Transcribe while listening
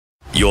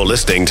You're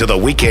listening to the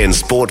Weekend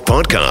Sport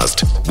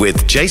Podcast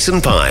with Jason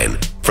Pine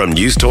from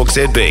News Talk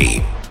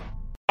ZB.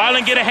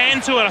 Ireland get a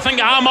hand to it. I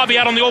think arm might be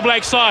out on the All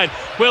Black side.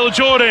 Will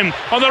Jordan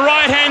on the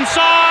right-hand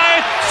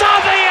side.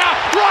 Savia,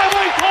 right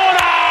wing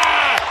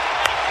corner!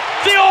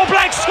 The All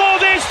Blacks score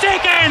their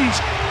second!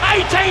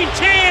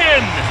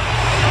 18-10!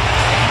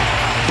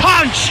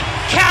 Punch!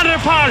 Counter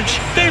punch,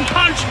 then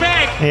punch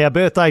back. Yeah,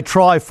 birthday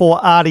try for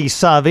Ardie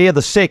Savea,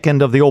 the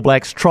second of the All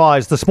Blacks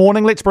tries this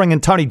morning. Let's bring in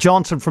Tony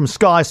Johnson from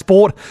Sky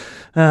Sport.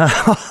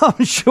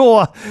 I'm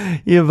sure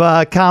you've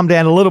calmed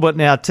down a little bit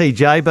now,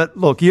 TJ, but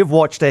look, you've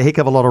watched a heck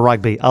of a lot of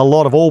rugby, a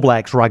lot of All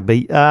Blacks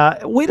rugby.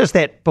 Where does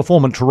that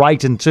performance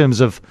rate in terms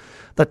of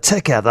the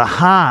ticker, the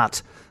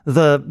heart,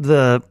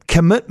 the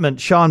commitment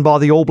shown by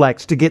the All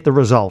Blacks to get the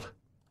result?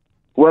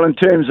 Well, in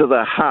terms of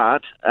the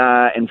heart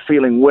and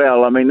feeling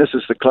well, I mean, this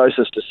is the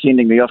closest to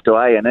sending me off to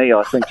A&E,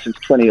 I think, since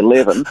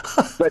 2011.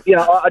 But, you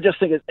know, I just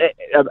think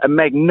it's a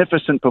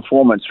magnificent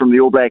performance from the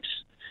All Blacks,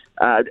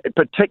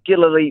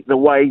 particularly the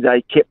way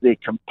they kept their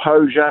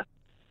composure,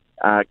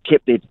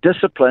 kept their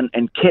discipline,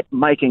 and kept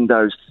making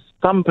those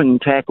thumping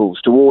tackles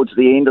towards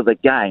the end of the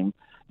game.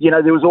 You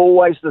know, there was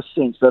always the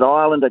sense that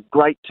Ireland, a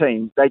great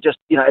team, they just,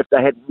 you know, if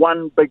they had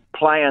one big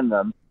play in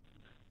them,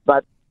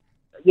 but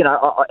you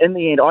know, in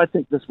the end, I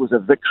think this was a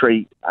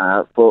victory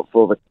for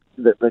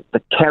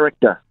the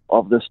character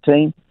of this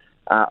team.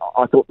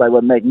 I thought they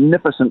were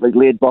magnificently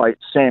led by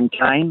Sam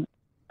Cane.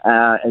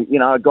 You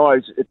know, a guy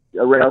who's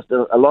aroused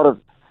a lot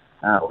of,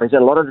 he's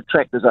had a lot of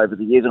detractors over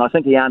the years, and I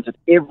think he answered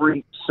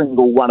every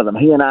single one of them.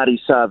 He and Ardie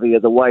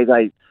Savea, the way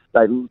they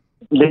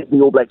led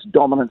the All Blacks'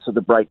 dominance of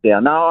the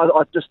breakdown. No,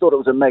 I just thought it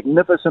was a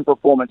magnificent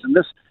performance, and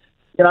this,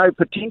 you know,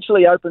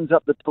 potentially opens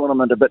up the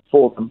tournament a bit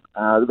for them.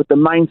 But the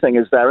main thing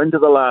is they're into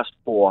the last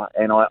four,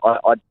 and I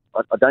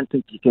don't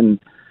think you can,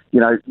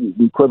 you know, you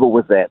can quibble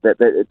with that.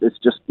 It's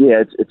just,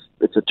 yeah,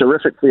 it's a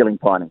terrific feeling,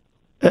 Piney.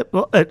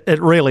 It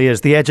really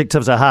is. The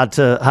adjectives are hard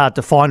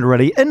to find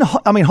already.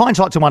 I mean,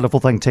 hindsight's a wonderful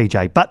thing,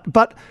 TJ.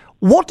 But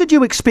what did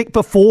you expect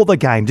before the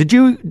game?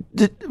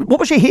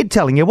 What was your head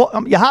telling you?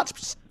 Your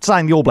heart's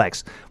saying the All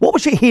Blacks. What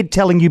was your head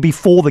telling you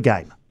before the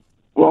game?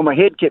 Well, my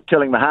head kept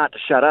telling my heart to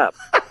shut up.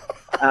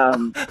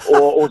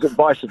 Or was it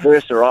vice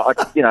versa?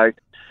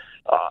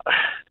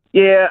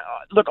 Yeah,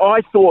 look,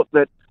 I thought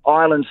that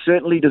Ireland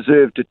certainly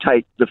deserved to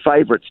take the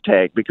favourites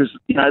tag because,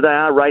 you know, they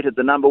are rated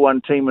the number one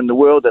team in the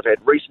world. They've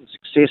had recent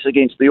success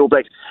against the All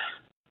Blacks.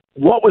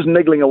 What was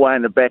niggling away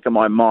in the back of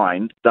my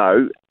mind,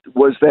 though,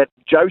 was that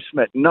Joe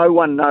Schmidt, no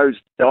one knows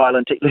the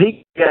Ireland team.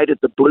 He created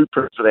the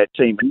blueprint for that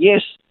team. And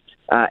yes,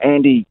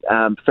 Andy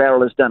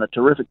Farrell has done a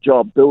terrific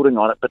job building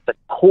on it, but the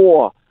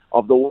core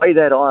of the way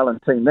that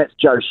Ireland team, that's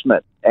Joe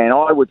Schmidt. And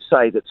I would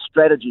say that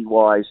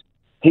strategy-wise,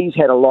 he's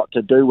had a lot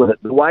to do with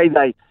it. The way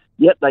they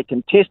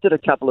contested a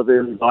couple of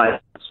early layups,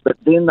 but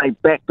then they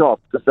backed off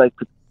because they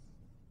could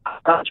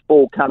touch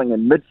ball coming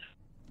in mid.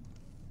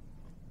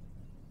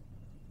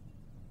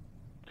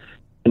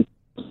 And,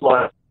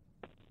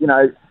 you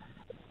know,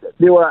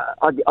 there were,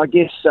 I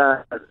guess,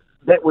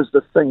 that was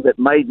the thing that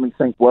made me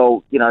think,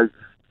 well, you know,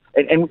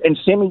 and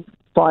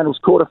semi-finals,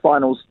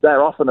 quarterfinals,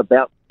 they're often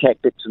about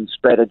tactics and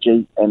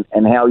strategy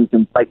and how you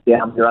can break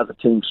down your other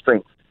team's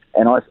strength.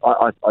 And I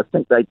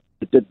think they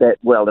did that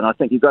well. And I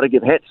think you've got to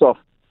give hats off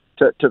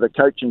to the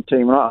coaching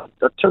team. And I'll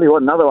tell you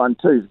what, another one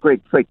too is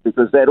Greg Freak,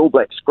 because that All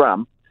Black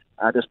scrum,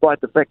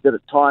 despite the fact that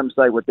at times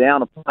they were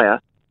down a player,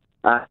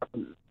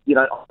 you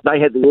know, they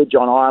had the edge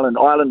on Ireland.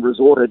 Ireland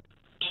resorted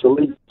to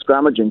lead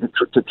scrummaging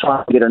to try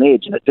and get an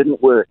edge, and it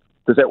didn't work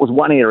because that was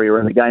one area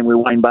in the game where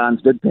Wayne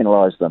Barnes did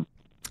penalise them.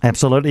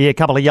 Absolutely. A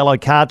couple of yellow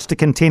cards to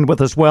contend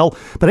with as well.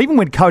 But even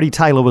when Cody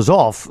Taylor was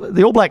off,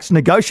 the All Blacks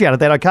negotiated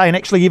that okay and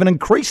actually even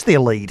increased their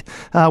lead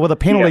with a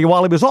penalty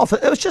while he was off.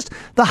 It was just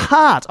the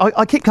heart.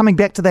 I keep coming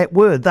back to that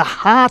word, the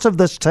heart of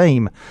this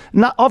team.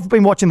 Now, I've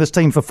been watching this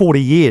team for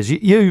 40 years.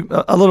 You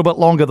a little bit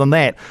longer than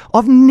that.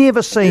 I've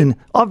never seen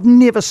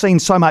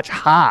so much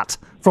heart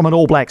from an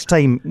All Blacks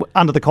team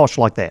under the cosh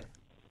like that.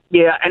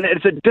 Yeah, and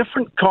it's a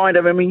different kind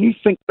of, I mean, you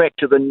think back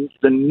to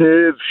the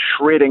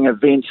nerve-shredding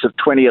events of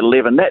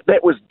 2011.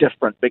 That was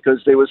different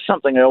because there was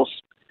something else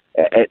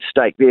at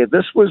stake there.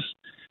 This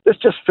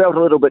just felt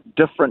a little bit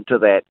different to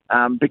that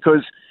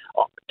because,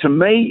 to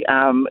me,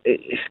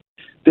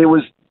 there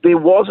was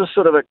a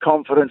sort of a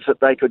confidence that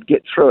they could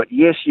get through it.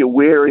 Yes, you're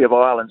wary of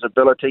Ireland's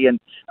ability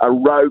and a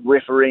rogue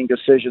refereeing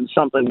decision,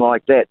 something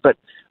like that. But,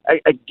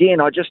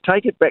 again, I just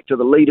take it back to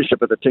the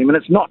leadership of the team, and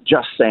it's not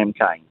just Sam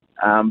Cane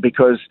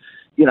because,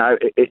 you know,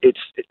 it's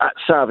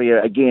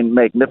Savea, again,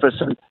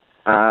 magnificent.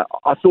 I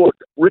thought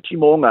Richie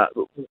Mo'unga,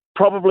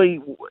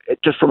 probably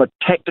just from a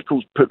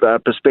tactical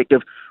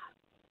perspective,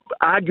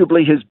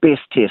 arguably his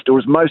best test or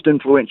his most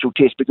influential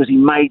test because he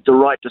made the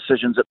right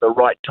decisions at the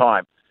right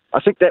time. I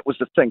think that was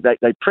the thing.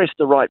 They pressed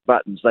the right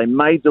buttons. They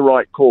made the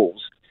right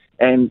calls.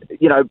 And,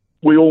 you know,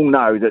 we all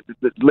know that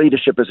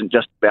leadership isn't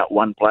just about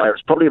one player.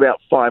 It's probably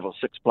about 5 or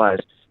 6 players.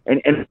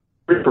 And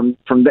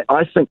from that,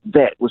 I think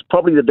that was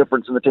probably the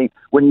difference in the team.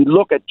 When you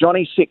look at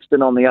Johnny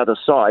Sexton on the other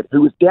side,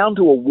 who was down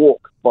to a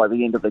walk by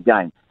the end of the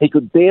game, he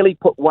could barely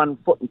put one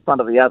foot in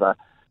front of the other,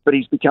 but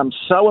he's become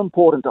so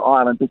important to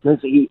Ireland because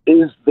he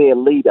is their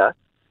leader,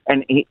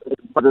 and he,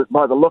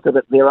 by the look of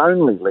it, their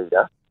only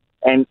leader.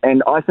 And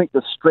I think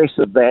the stress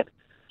of that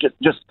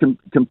just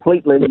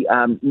completely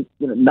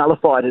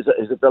nullified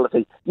his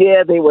ability.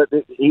 Yeah,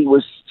 he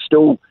was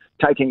still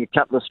taking a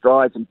couple of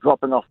strides and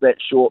dropping off that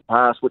short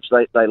pass, which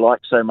they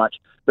like so much.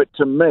 But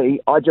to me,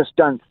 I just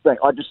don't think.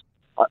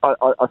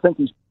 I think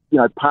he's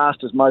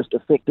past his most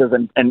effective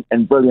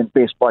and brilliant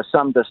best by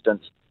some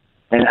distance.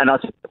 And I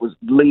think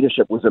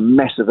leadership was a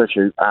massive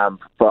issue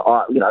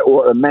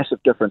or a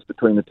massive difference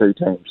between the two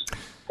teams.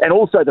 And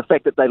also the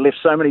fact that they left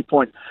so many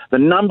points, the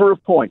number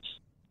of points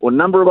or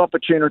number of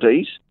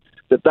opportunities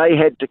that they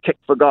had to kick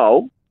for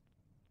goal,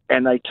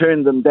 and they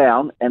turned them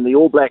down, and the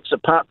All Blacks,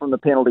 apart from the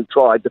penalty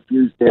try,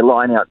 diffused their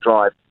line-out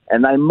drive.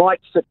 And they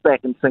might sit back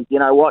and think, you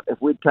know what,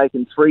 if we'd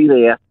taken 3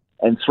 there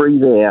and 3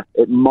 there,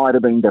 it might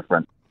have been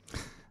different.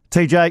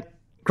 TJ,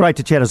 great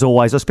to chat as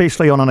always,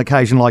 especially on an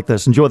occasion like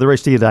this. Enjoy the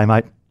rest of your day,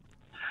 mate.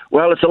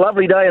 Well, it's a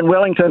lovely day in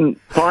Wellington,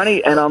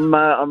 Piney, and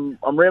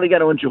I'm really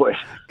going to enjoy it.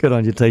 Good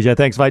on you, TJ.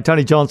 Thanks, mate.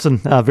 Tony Johnson,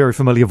 a very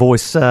familiar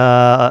voice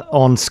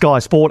on Sky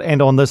Sport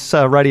and on this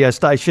radio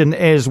station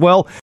as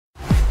well.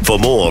 For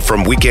more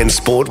from Weekend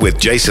Sport with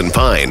Jason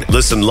Pine,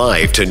 listen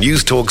live to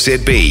News Talk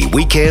ZB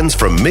weekends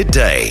from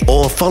midday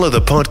or follow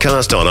the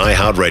podcast on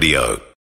iHeartRadio.